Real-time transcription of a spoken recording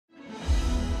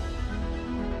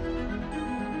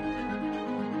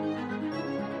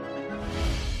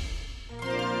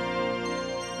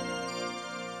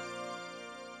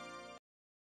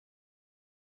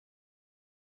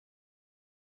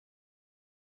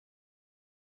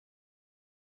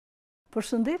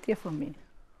Përshëndetje fëmijë.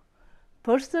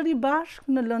 Përsëri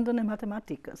bashkë në lëndën e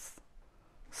matematikës.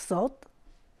 Sot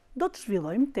do të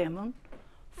zhvillojmë temën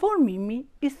formimi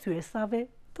i thyesave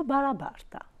të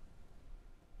barabarta.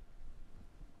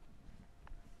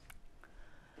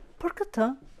 Për këtë,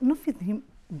 në fillim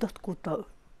do të kuptojmë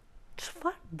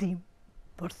çfarë dim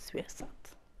për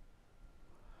thyesat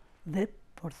dhe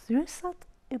për thyesat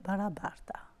e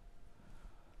barabarta.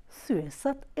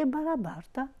 Thyesat e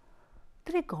barabarta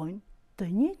tregojnë të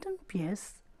njëjtën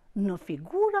pjesë në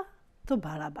figura të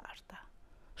barabarta.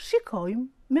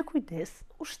 Shikojmë me kujdes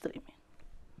ushtrimin.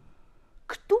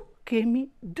 Këtu kemi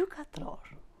dy katror.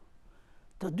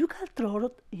 Të dy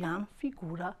katrorët janë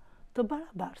figura të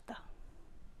barabarta.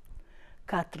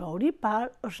 Katrori i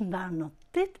parë është ndarë në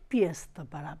 8 pjesë të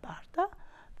barabarta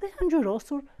dhe janë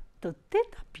ngjyrosur të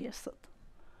 8 pjesët,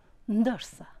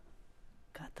 ndërsa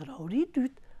katrori i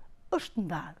dytë është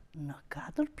ndarë në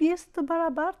 4 pjesë të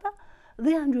barabarta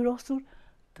dhe janë ngjyrosur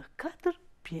të 4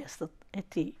 pjesët e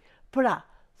tij. Pra,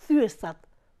 thyesat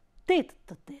 8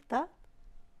 të 8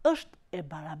 është e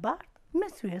barabartë me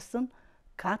thyesën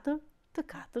 4 të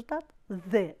 4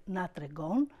 dhe na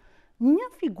tregon një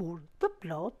figurë të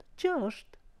plotë që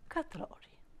është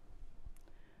katrori.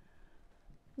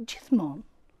 Gjithmonë,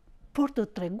 për të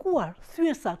treguar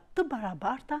thyesat të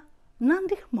barabarta, na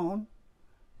ndihmon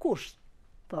kush?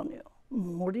 Thoni ju,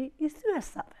 muri i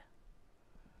thyesave.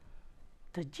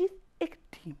 Të gjithë e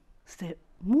dim se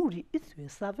muri i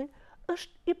thyesave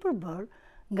është i përbërë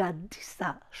nga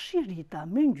disa shirita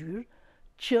me ngjyrë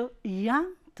që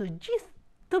janë të gjithë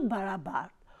të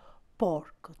barabartë,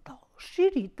 por këto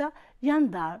shirita janë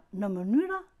ndarë në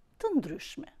mënyra të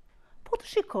ndryshme. Po të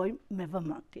shikojmë me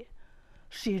vëmendje.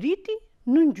 Shiriti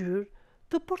në ngjyrë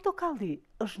të portokalli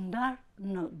është ndarë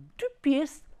në 2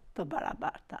 pjesë të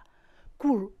barabarta,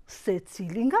 kur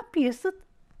secili nga pjesët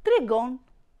tregon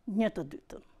një të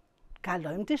dytën.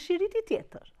 Kalojmë te shiriti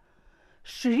tjetër.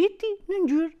 Shiriti në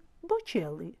ngjyrë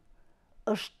boqelli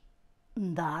është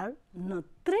ndarë në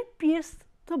 3 pjesë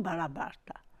të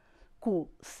barabarta, ku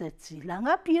secila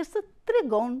nga pjesët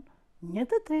tregon një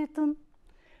të tretën.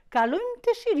 Kalojmë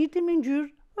te shiriti me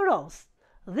ngjyrë roz.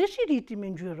 Dhe shiriti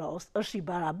me ngjyrë roz është i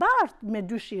barabartë me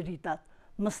 2 shiritat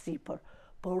më sipër,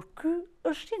 por ky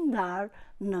është i ndarë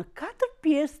në 4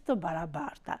 pjesë të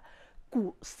barabarta,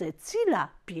 ku secila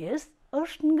pjesë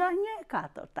është nga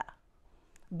 1/4.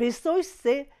 Besoj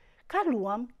se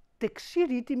kaluam tek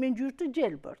shiriti me ngjyrë të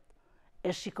gjelbërt.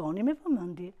 E shikoni me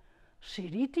vëmendje.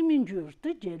 Shiriti me ngjyrë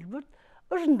të gjelbërt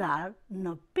është ndarë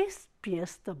në 5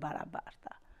 pjesë të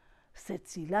barabarta.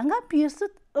 Secila nga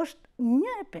pjesët është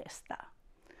 1/5.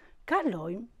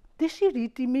 Kalojmë te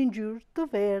shiriti me ngjyrë të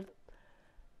verdhë.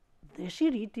 Dhe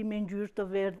shiriti me ngjyrë të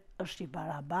verdhë është i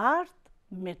barabartë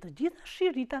me të gjitha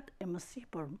shiritat e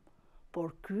mësipërm,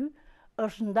 por ky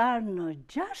është ndarë në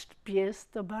 6 pjesë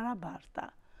të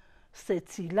barabarta.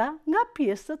 Secila nga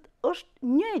pjesët është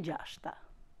 1/6.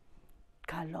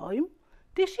 Kalojmë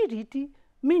te shiriti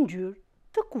me ngjyrë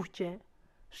të kuqe.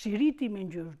 Shiriti me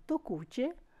ngjyrë të kuqe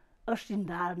është i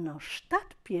ndarë në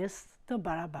 7 pjesë të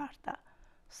barabarta.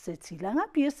 Secila nga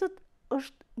pjesët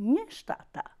është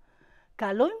 1/7.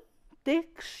 Kalojmë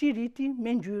tek shiriti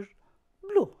me ngjyrë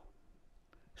blu.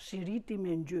 Shiriti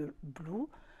me ngjyrë blu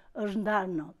është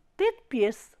ndarë në 8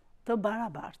 pjesë të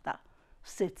barabarta.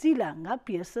 Secila nga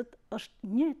pjesët është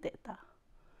 1/8.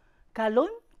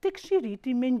 Kalojmë tek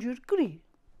shiriti me ngjyrë gri.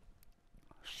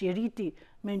 Shiriti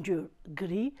me ngjyrë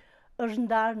gri është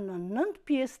ndarë në 9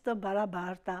 pjesë të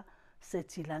barabarta,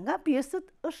 secila nga pjesët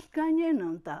është nga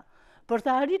 1/9, për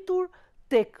të arritur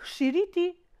tek shiriti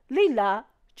lila,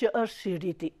 që është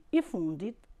shiriti i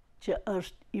fundit, që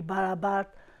është i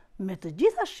barabartë me të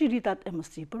gjitha shiritat e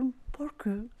mësipërm, por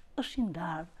ky është i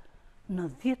ndarë në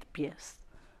 10 pjesë,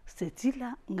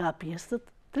 secila nga pjesët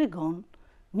tregon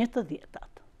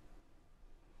 1/10.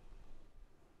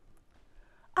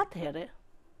 Atëherë,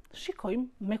 shikojmë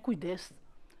me kujdes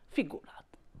figurat.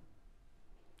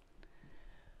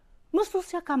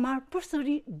 Mësuesja ka marrë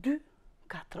përsëri 2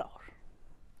 katror.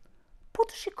 Po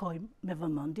të shikojmë me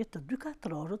vëmendje, të 2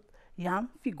 katrorët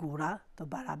janë figura të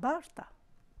barabarta.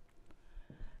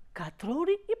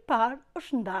 Katrori i parë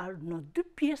është ndarë në 2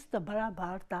 pjesë të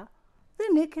barabarta dhe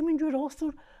ne kemi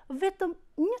ngjyrosur vetëm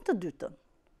 1/2.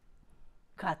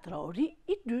 Katrori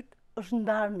i dytë është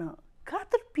ndarë në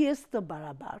 4 pjesë të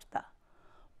barabarta,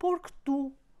 por këtu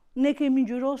ne kemi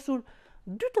ngjyrosur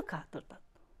 2/4.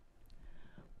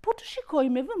 Po të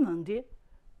shikojmë me vëmendje,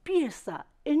 pjesa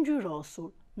e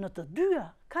ngjyrosur në të dyja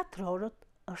katrorët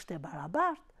është e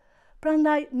barabartë.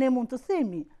 Prandaj ne mund të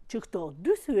themi që këto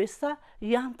 2 thyesa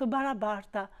janë të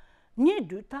barabarta.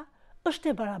 1/2 është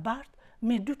e barabartë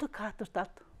me 2 të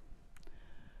katërtat.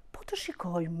 Po të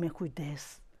shikojmë me kujdes,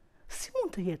 si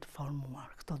mund të jetë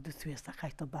formuar këto dy thyesa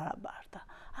kaq të barabarta?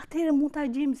 Atëherë mund ta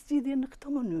gjejmë zgjidhjen në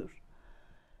këtë mënyrë.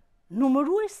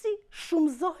 Numëruesi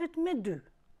shumëzohet me 2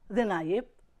 dhe na jep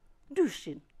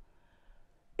 2-shin.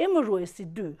 Emëruesi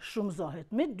 2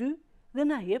 shumëzohet me 2 dhe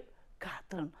na jep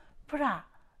 4. Pra,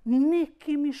 ne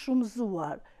kemi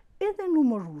shumëzuar edhe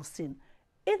numëruesin,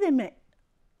 edhe me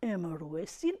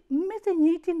emëruesin me të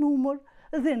njëjtin numër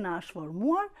dhe na është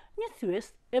formuar një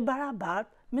thyesë e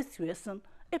barabartë me thyesën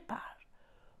e parë.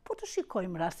 Po të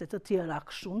shikojmë raste të tjera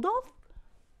kështu ndodh,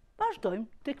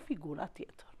 vazhdojmë tek figura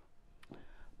tjetër.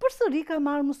 Përsëri ka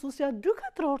marrë mësuesja 2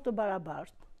 katror të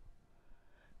barabartë.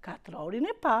 Katrorin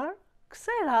e parë,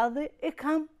 kësaj radhe e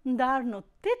kam ndarë në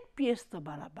 8 pjesë të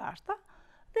barabarta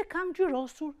dhe kam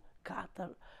gjyrosur 4.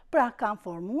 Pra kam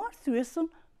formuar thyesën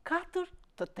 4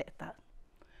 të 8.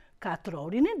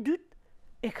 Katrorin e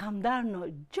dytë e kam ndarë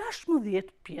në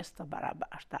 16 pjesë të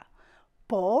barabarta,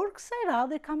 por kësaj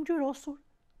radhe kam gjyrosur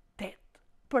 8.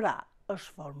 Pra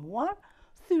është formuar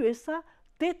thyesa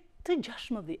 8 të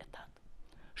 16.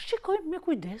 Shikojmë me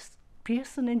kujdes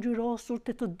pjesën e ngjyrosur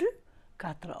të 2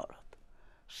 katrorët.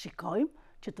 Shikojmë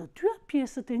që të dyja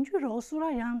pjesët e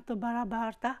ngjyrosura janë të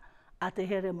barabarta,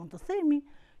 atëherë mund të themi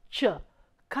që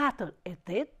 4 e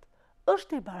 8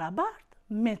 është e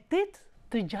barabartë me 8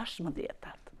 të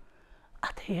 16.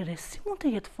 Atëherë si mund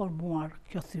të jetë formuar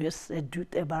kjo thyesë e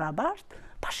dytë e barabartë?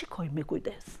 Pa shikojmë me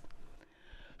kujdes.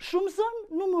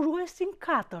 Shumëzojmë numëruesin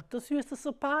 4 të thyesës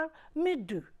së parë me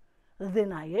 2 dhe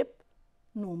na jep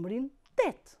numrin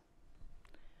 8.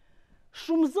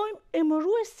 Shumëzojmë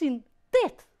emëruesin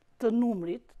 8 të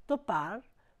numrit të parë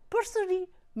përsëri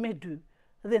me 2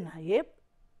 dhe na jep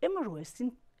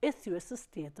emëruesin e thyesës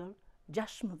tjetër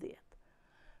 16.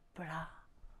 Pra,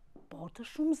 po të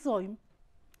shumëzojmë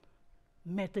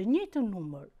me të njëjtën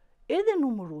numër edhe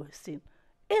numëruesin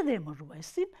edhe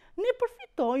emëruesin, ne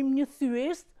përfitojmë një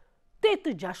thyesë 8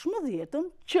 të 16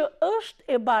 që është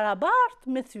e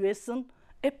barabartë me thyesën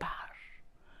e parë.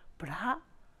 Pra,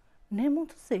 ne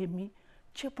mund të themi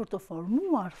që për të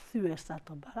formuar thyesa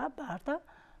të barabarta,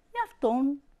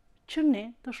 mjafton që ne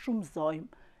të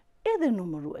shumëzojmë edhe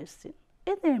numëruesin,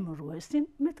 edhe emëruesin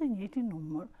me të njëjtin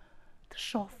numër. Të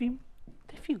shohim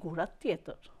te figurat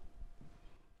tjetër.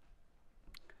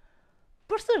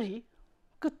 Përsëri,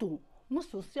 këtu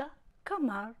mësuesja ka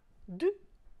marrë 2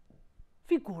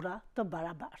 figura të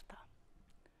barabarta.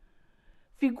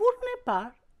 Figurën e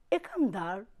parë e kam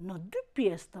ndarë në 2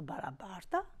 pjesë të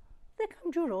barabarta dhe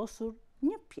kam gjyrosur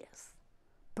 1 pjesë.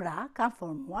 Pra, kam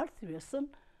formuar thyesën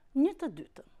 1 të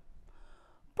 2.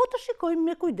 Po të shikojmë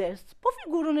me kujdes, po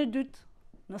figurën e dytë,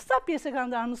 në sa pjesë e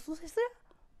kam ndarë mësuese?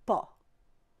 Po,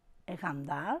 e kam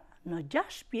ndarë në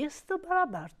 6 pjesë të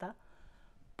barabarta,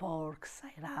 por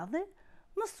kësaj radhe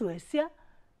mësuesja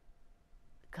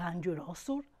ka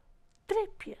ngjyrosur 3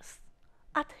 pjesë.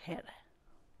 Atëherë,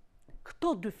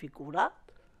 këto 2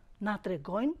 figurat na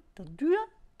tregojnë të dyja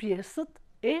pjesët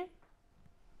e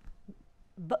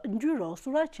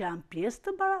ngjyrosura që janë pjesë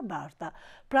të barabarta.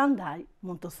 Prandaj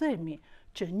mund të themi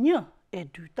që 1 e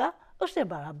 2 është e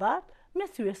barabartë me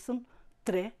thyesën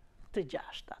 3 të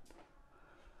 6.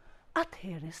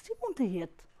 Atëherë, si mund të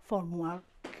jetë formuar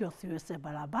kjo thyesë e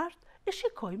barabartë? E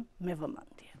shikojmë me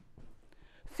vëmendje.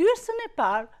 Thyesën e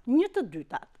parë, 1 të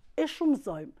 2 e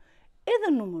shumëzojmë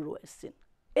edhe numëruesin,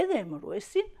 edhe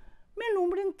emëruesin me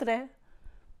numrin 3.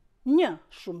 1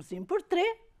 shumëzim për 3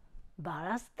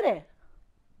 baras 3.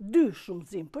 2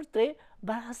 shumëzim për 3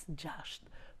 baras 6.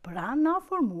 Pra na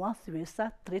formua thyesa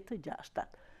 3 të 6.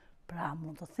 Pra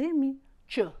mund të themi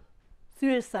që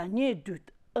thyesa 1 e 2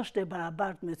 është e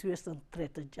barabartë me thyesën 3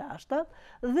 të 6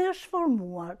 dhe është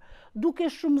formuar duke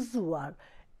shumëzuar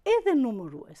edhe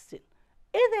numëruesin,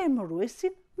 edhe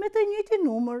emëruesin me të njëjtin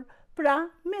numër, pra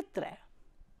me 3.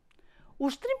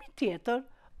 Ushtrimi tjetër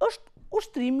është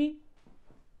ushtrimi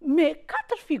me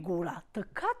 4 figura. Të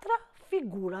 4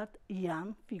 figurat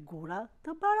janë figura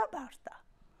të barabarta.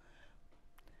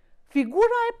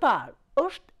 Figura e parë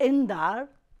është e ndarë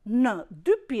në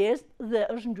 2 pjesë dhe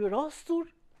është ngjyrosur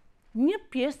 1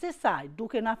 pjesë e saj,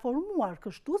 duke na formuar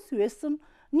kështu thyesën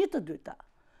 1 të 2.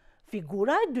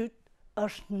 Figura e dytë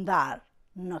është ndarë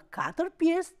në 4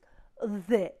 pjesë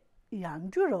dhe janë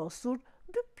ngjyrosur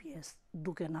 2 pjesë,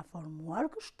 duke na formuar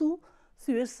kështu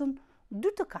thyesën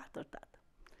 2 të 4.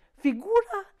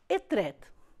 Figura e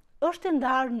tretë është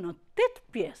ndarë në 8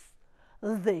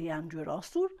 pjesë dhe janë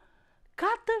ngjyrosur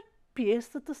 4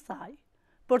 pjesë të saj,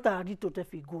 për të arritur te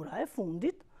figura e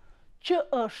fundit, që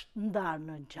është ndarë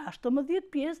në 16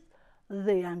 pjesë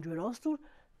dhe janë ngjyrosur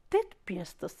 8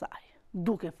 pjesë të saj,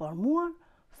 duke formuar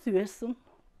thyesën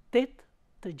 8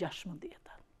 të 16.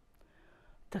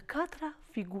 Të katra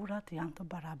figurat janë të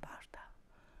barabarta.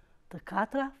 Të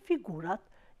katra figurat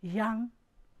janë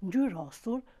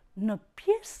ngjyrosur në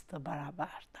pjesë të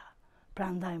barabarta.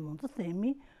 Prandaj mund të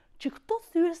themi që këto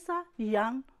thyesa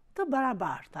janë të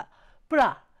barabarta. Pra,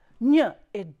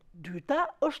 1/2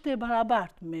 është e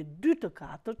barabartë me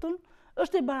 2/4,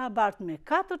 është e barabartë me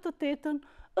 4/8,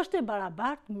 është e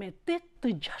barabartë me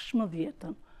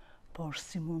 8/16. Por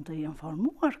si mund të jenë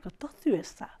formuar këto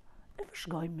thyesa? E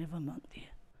vëzhgojmë me vëmendje.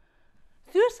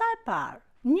 Thyesa e parë,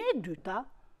 1/2,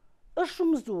 është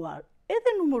shumëzuar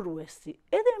edhe numëruesi,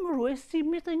 edhe emëruesi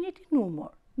me të njëjtin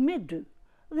numër, me 2,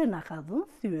 dhe na ka dhënë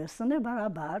thyesën e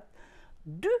barabartë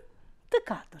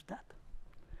 2/4.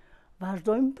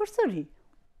 Vazhdojmë përsëri.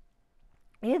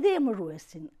 Edhe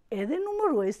emëruesin, edhe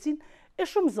numëruesin e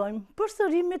shumëzojmë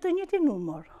përsëri me të njëjtin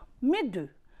numër, me 2,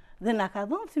 dhe na ka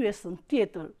dhënë thyesën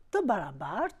tjetër të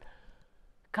barabartë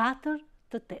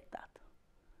 4/8.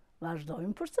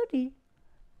 Vazhdojmë përsëri.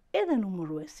 Edhe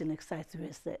numëruesin e kësaj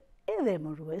thyese, edhe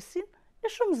emëruesin e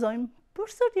shumëzojmë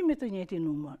përsëri me të njëjtin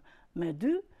numër, me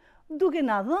 2, duke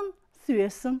na dhënë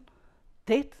thyesën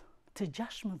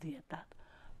 8/16.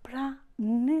 Pra,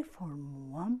 ne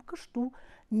formuam kështu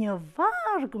një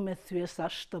varg me thyesa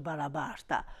të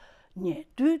barabarta.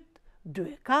 1/2,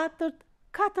 2/4,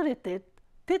 4/8,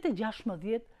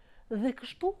 8/16 dhe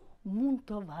kështu mund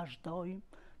të vazhdojmë.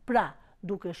 Pra,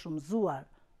 duke shumëzuar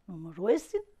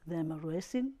numëruesin dhe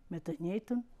emëruesin me të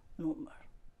njëjtën numër.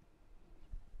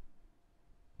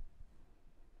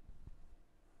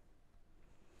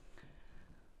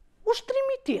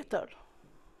 Ushtrimi tjetër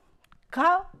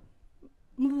ka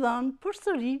më dhënë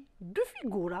përsëri 2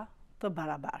 figura të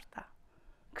barabarta.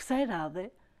 Kësaj radhe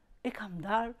e kam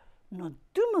ndarë në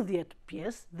 12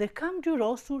 pjesë dhe kam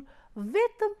ngjyrosur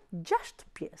vetëm 6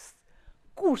 pjesë.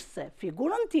 Kurse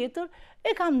figurën tjetër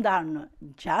e kam ndarë në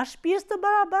 6 pjesë të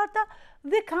barabarta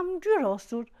dhe kam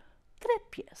ngjyrosur 3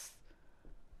 pjesë.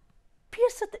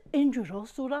 Pjesët e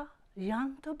ngjyrosura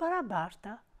janë të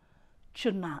barabarta, që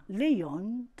na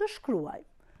lejojnë të shkruajmë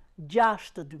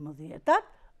 6/12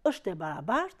 është e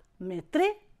barabartë me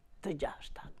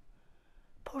 3/6.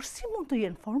 Por si mund të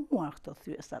jenë formuar këto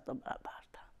thyesa të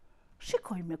barabarta?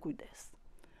 Shikojmë me kujdes.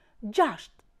 6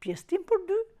 pjesëtim për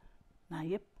 2 na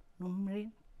jep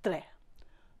numrin 3.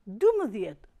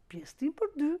 12 pjesëtim për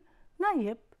 2 na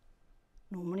jep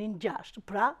numrin 6.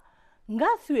 Pra,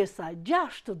 nga thyesa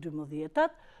 6/12,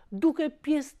 duke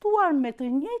pjesëtuar me të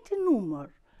njëjtin numër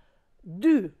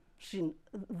 2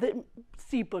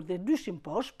 sipër dhe 2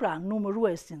 poshtë, pra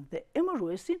numëruesin dhe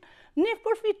emëruesin, ne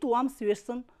përfituam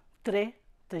thyesën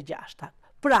 3/6.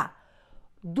 Pra,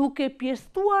 duke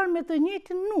pjesëtuar me të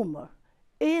njëjtin numër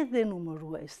edhe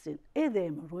numëruesin edhe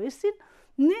emëruesin,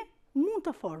 ne mund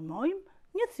të formojmë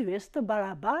një thyesë të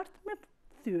barabartë me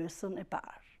thyesën e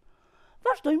parë.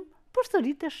 Vazhdojmë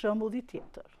përsëri te shembulli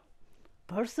tjetër.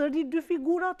 Përsëri 2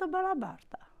 figura të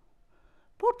barabarta,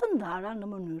 por të ndara në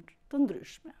mënyrë të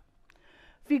ndryshme.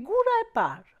 Figura e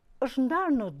parë është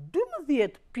ndarë në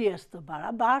 12 pjesë të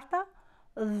barabarta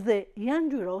dhe janë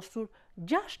ngjyrosur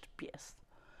 6 pjesë.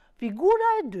 Figura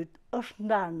e dytë është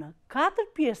ndarë në 4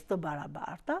 pjesë të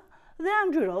barabarta dhe janë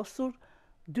ngjyrosur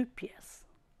 2 pjesë.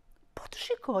 Po të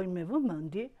shikojmë me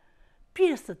vëmendje,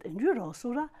 pjesët e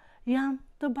ngjyrosura janë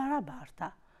të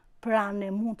barabarta. Pra, ne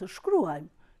mund të shkruajmë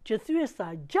që thyesa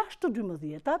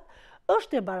 6/12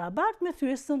 është e barabartë me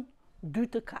thyesën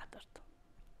 2/4.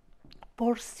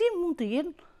 Por si mund të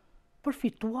jenë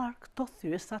përfituar këto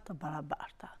thyesa të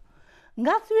barabarta?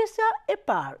 Nga thyesa e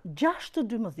parë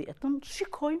 6/12,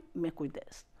 shikojmë me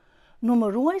kujdes.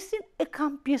 Numëruesin e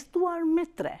kam pjesëtuar me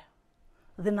 3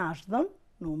 dhe na është dhënë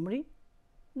numri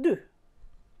 2.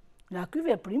 Nga ky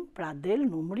veprim pra del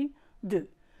numri 2.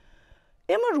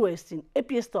 Emëruesin e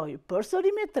pjesëtoj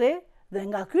përsëri me 3 dhe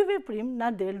nga ky veprim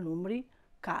na del numri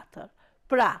 4.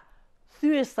 Pra,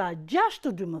 thyesa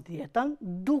 6/12,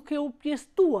 duke u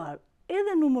pjesëtuar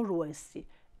edhe numëruesi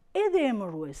edhe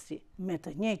emëruesi me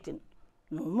të njëjtin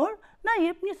numër, na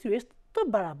jep një thyesë të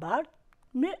barabartë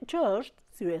që është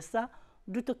thyesa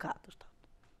 2/4.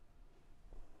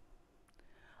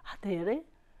 Atëherë,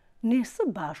 ne së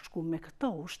bashku me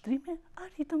këto ushtrime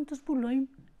arritëm të zbulojmë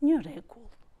një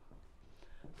rregull.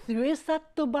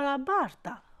 Thyesat të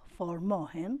barabarta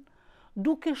formohen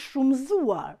duke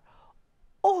shumëzuar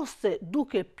ose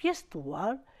duke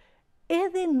pjesëtuar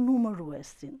edhe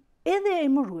numëruesin, edhe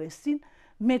emëruesin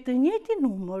me të njëjtin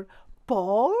numër,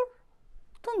 por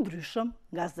të ndryshëm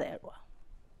nga zeroa.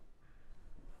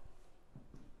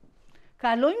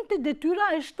 Kalojmë te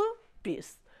detyra e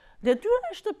shtëpisë. Detyra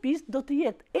e shtëpisë do të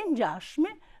jetë e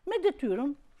ngjashme me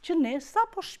detyrën që ne sa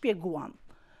po shpjeguam.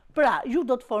 Pra, ju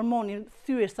do të formoni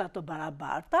thyesa të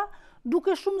barabarta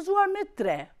duke shumëzuar me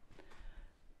 3.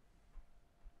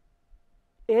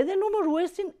 Edhe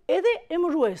numëruesin, edhe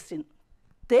emëruesin,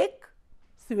 tek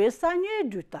thyesa 1 e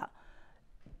 2.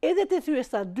 Edhe te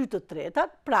thyesa 2 të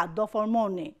tretat, pra do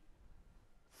formoni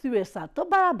thyesa të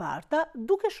barabarta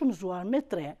duke shumëzuar me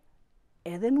 3,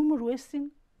 edhe numëruesin,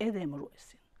 edhe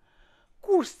emëruesin.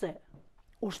 Kurse,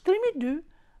 ushtrimi 2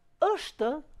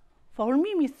 është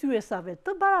formimi thyesave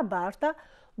të barabarta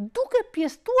duke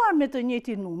pjesëtuar me të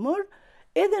njëjtin numër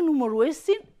edhe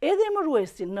numëruesin, edhe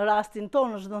emëruesin. Në rastin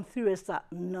tonë është dhënë thyesa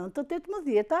 9 të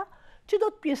 18, që do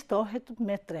të pjesëtohet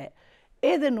me 3.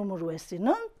 Edhe numëruesi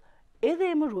 9,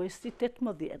 edhe emëruesi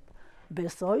 18.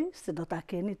 Besoj se do ta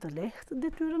keni të lehtë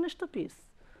detyrën e shtëpisë.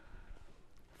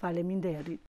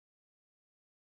 Faleminderit.